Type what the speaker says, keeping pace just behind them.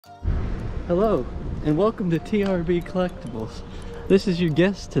Hello, and welcome to TRB Collectibles. This is your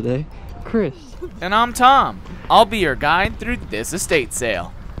guest today, Chris. And I'm Tom. I'll be your guide through this estate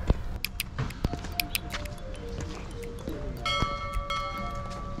sale.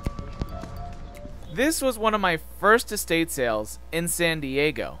 This was one of my first estate sales in San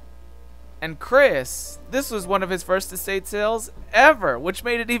Diego. And Chris, this was one of his first estate sales ever, which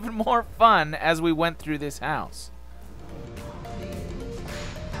made it even more fun as we went through this house.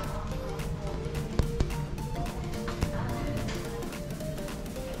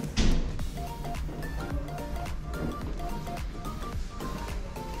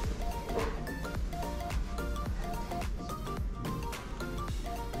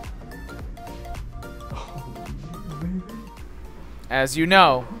 As you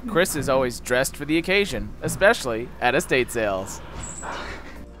know, Chris is always dressed for the occasion, especially at estate sales.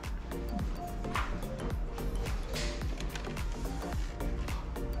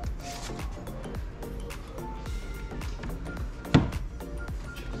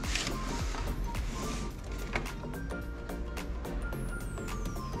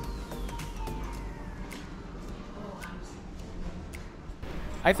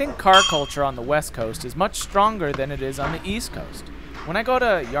 I think car culture on the West Coast is much stronger than it is on the East Coast. When I go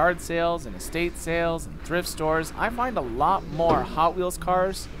to yard sales and estate sales and thrift stores, I find a lot more Hot Wheels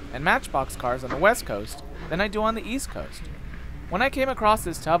cars and Matchbox cars on the West Coast than I do on the East Coast. When I came across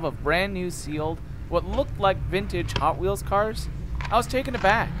this tub of brand new sealed, what looked like vintage Hot Wheels cars, I was taken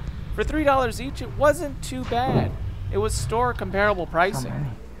aback. For $3 each, it wasn't too bad. It was store comparable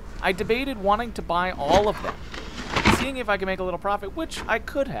pricing. I debated wanting to buy all of them, seeing if I could make a little profit, which I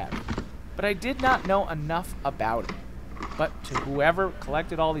could have, but I did not know enough about it. But to whoever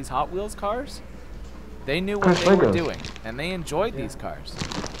collected all these Hot Wheels cars, they knew what they were doing, and they enjoyed these cars.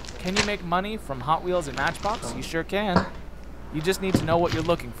 Can you make money from Hot Wheels and Matchbox? You sure can. You just need to know what you're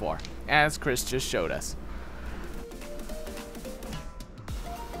looking for, as Chris just showed us.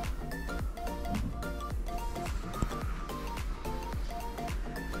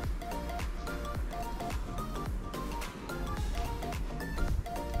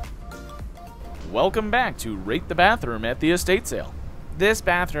 Welcome back to Rate the Bathroom at the estate sale. This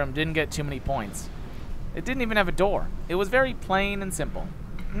bathroom didn't get too many points. It didn't even have a door. It was very plain and simple.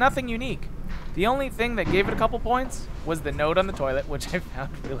 Nothing unique. The only thing that gave it a couple points was the note on the toilet, which I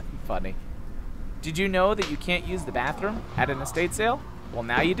found really funny. Did you know that you can't use the bathroom at an estate sale? Well,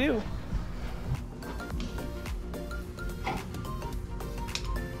 now you do.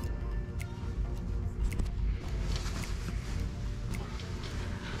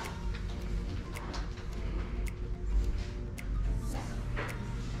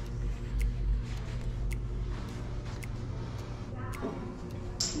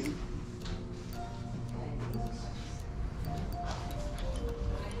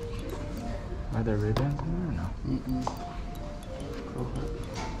 Are there ribbons in there or no? Mm-mm. Go ahead.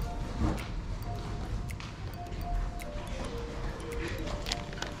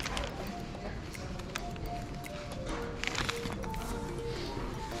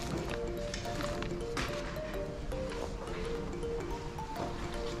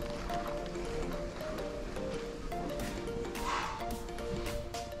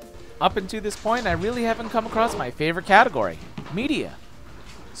 Up until this point, I really haven't come across my favorite category, media.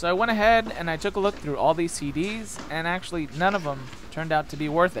 So I went ahead and I took a look through all these CDs, and actually none of them turned out to be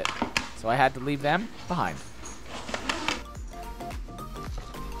worth it. So I had to leave them behind.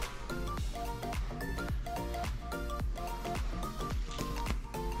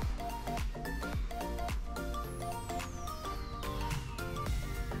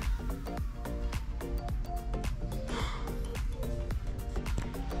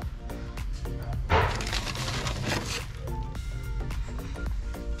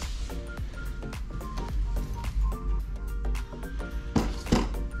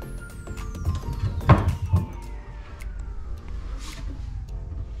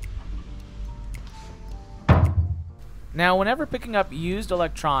 Now, whenever picking up used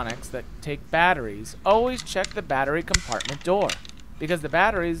electronics that take batteries, always check the battery compartment door, because the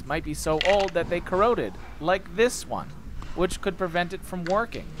batteries might be so old that they corroded, like this one, which could prevent it from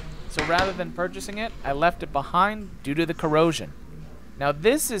working. So rather than purchasing it, I left it behind due to the corrosion. Now,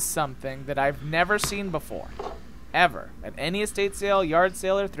 this is something that I've never seen before, ever, at any estate sale, yard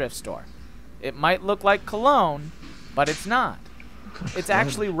sale, or thrift store. It might look like cologne, but it's not. It's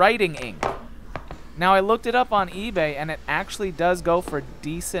actually writing ink. Now, I looked it up on eBay, and it actually does go for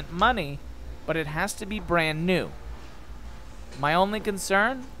decent money, but it has to be brand new. My only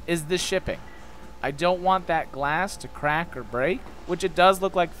concern is the shipping. I don't want that glass to crack or break, which it does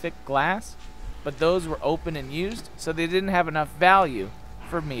look like thick glass, but those were open and used, so they didn't have enough value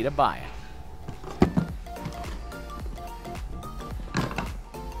for me to buy it.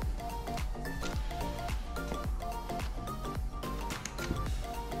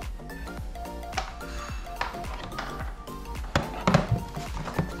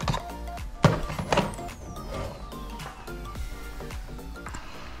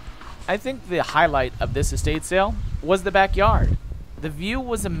 I think the highlight of this estate sale was the backyard. The view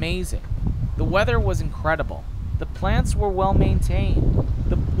was amazing. The weather was incredible. The plants were well maintained.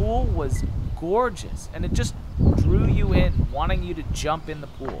 The pool was gorgeous, and it just drew you in, wanting you to jump in the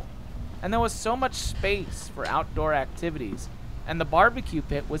pool. And there was so much space for outdoor activities, and the barbecue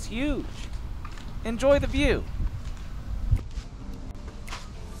pit was huge. Enjoy the view.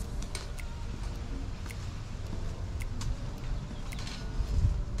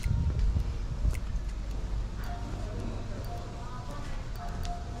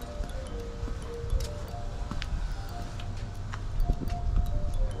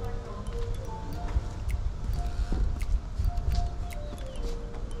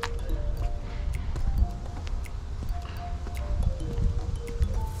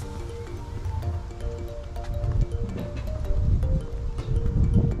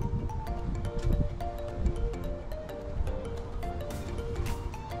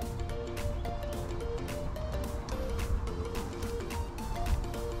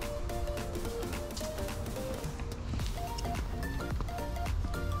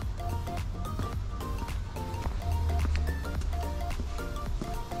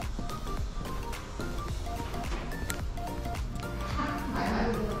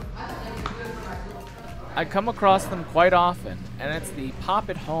 I come across them quite often, and it's the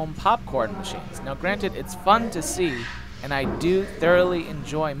pop-at-home popcorn machines. Now granted, it's fun to see, and I do thoroughly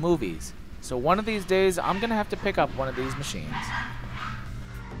enjoy movies, so one of these days I'm gonna have to pick up one of these machines.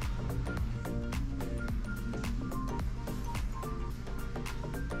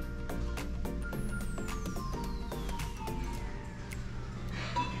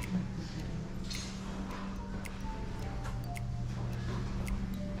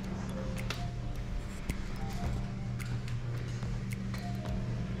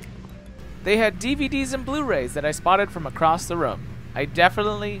 They had DVDs and Blu-rays that I spotted from across the room. I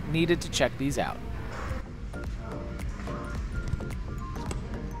definitely needed to check these out.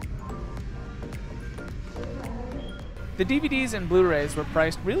 The DVDs and Blu-rays were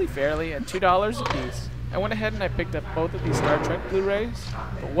priced really fairly at $2 a piece. I went ahead and I picked up both of these Star Trek Blu-rays,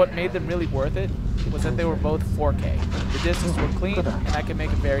 but what made them really worth it was that they were both 4K. The discs were clean, and I could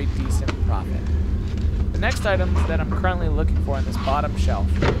make a very decent profit. The next items that I'm currently looking for in this bottom shelf,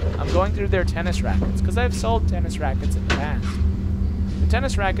 I'm going through their tennis rackets, because I've sold tennis rackets in the past. The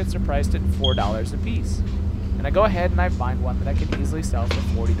tennis rackets are priced at $4 a piece, and I go ahead and I find one that I can easily sell for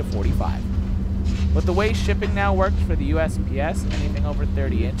 $40 to $45. But the way shipping now works for the USPS, anything over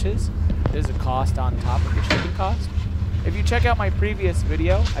 30 inches, there's a cost on top of the shipping cost. If you check out my previous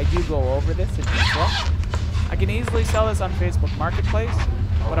video, I do go over this in detail. I can easily sell this on Facebook Marketplace,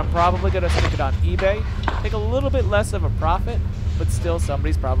 but I'm probably going to stick it on eBay, take a little bit less of a profit, but still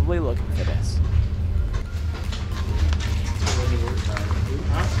somebody's probably looking for this.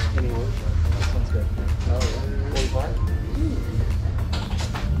 Any work? That sounds good. Oh, yeah. 45?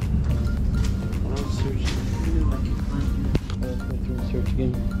 Search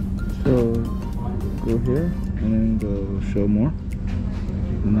again. So, go here, and then go show more,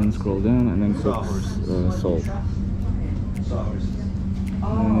 and then scroll down, and then click sold.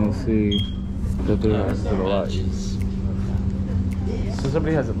 And you'll see that they're listed a lot. So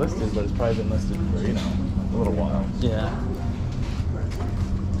somebody has it listed, but it's probably been listed for, you know, a little while. Yeah.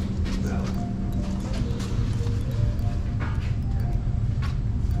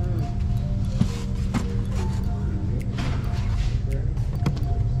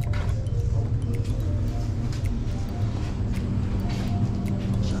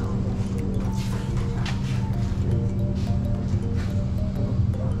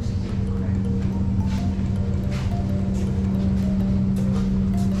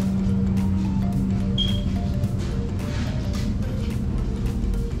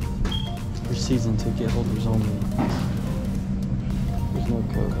 Season ticket holders only. There's no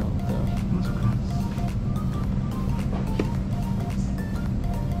code out there. That's okay.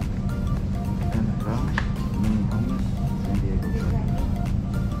 NFL, mini helmet, San Diego Chargers.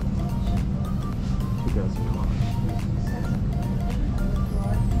 2012.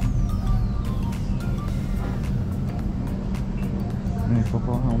 Mini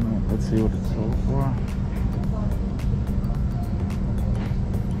football helmet. Let's see what it's sold for.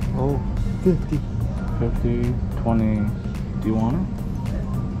 Oh. 50, 20. Do you want it?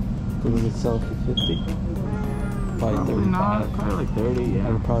 We would sell it for 50. Probably 35. Not, probably like 30, yeah. I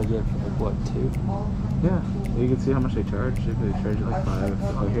would probably get it for like what, 2? Yeah. You can see how much they charge. If they charge you like 5.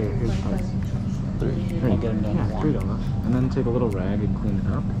 Oh, here's the price. 3. I'll get them down to 1. $3. And then take a little rag and clean it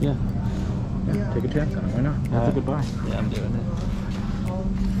up. Yeah. Yeah, take a chance on it. Why not? That's a good buy. Yeah, I'm doing it.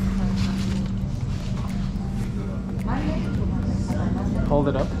 Hold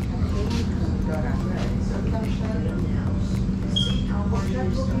it up.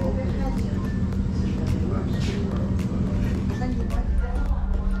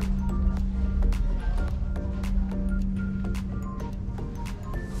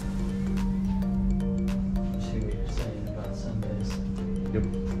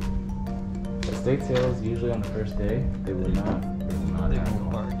 estate sales, usually on the first day, they will not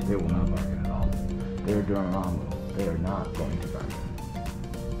bargain. They will not bargain at all. They are doing wrong. They are not going to bargain.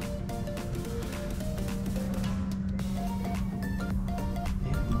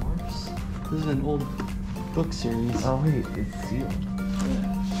 This is an old book series. Oh wait, it's sealed.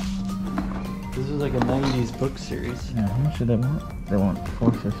 This was like a 90s book series. Yeah, how much do they want? They want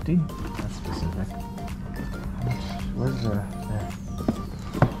 $450? That's specific. How much? Where's the... There.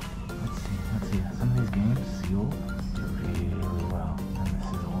 Let's see. Some of these games sealed really well. And this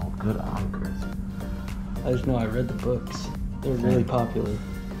is all good on crisp. I just know I read the books. They're really popular.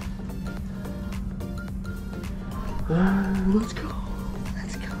 Let's go.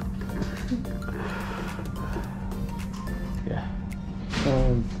 Let's go. Yeah.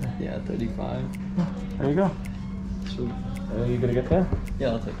 Yeah, 35. There you go. Sweet. Are you gonna get that? Yeah,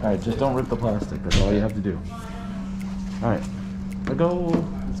 I'll take it. Alright, just don't rip the plastic. That's all you have to do. Alright. Let's go.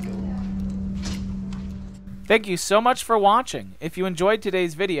 Let's go. Thank you so much for watching. If you enjoyed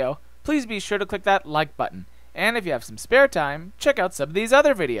today's video, please be sure to click that like button. And if you have some spare time, check out some of these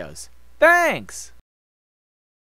other videos. Thanks!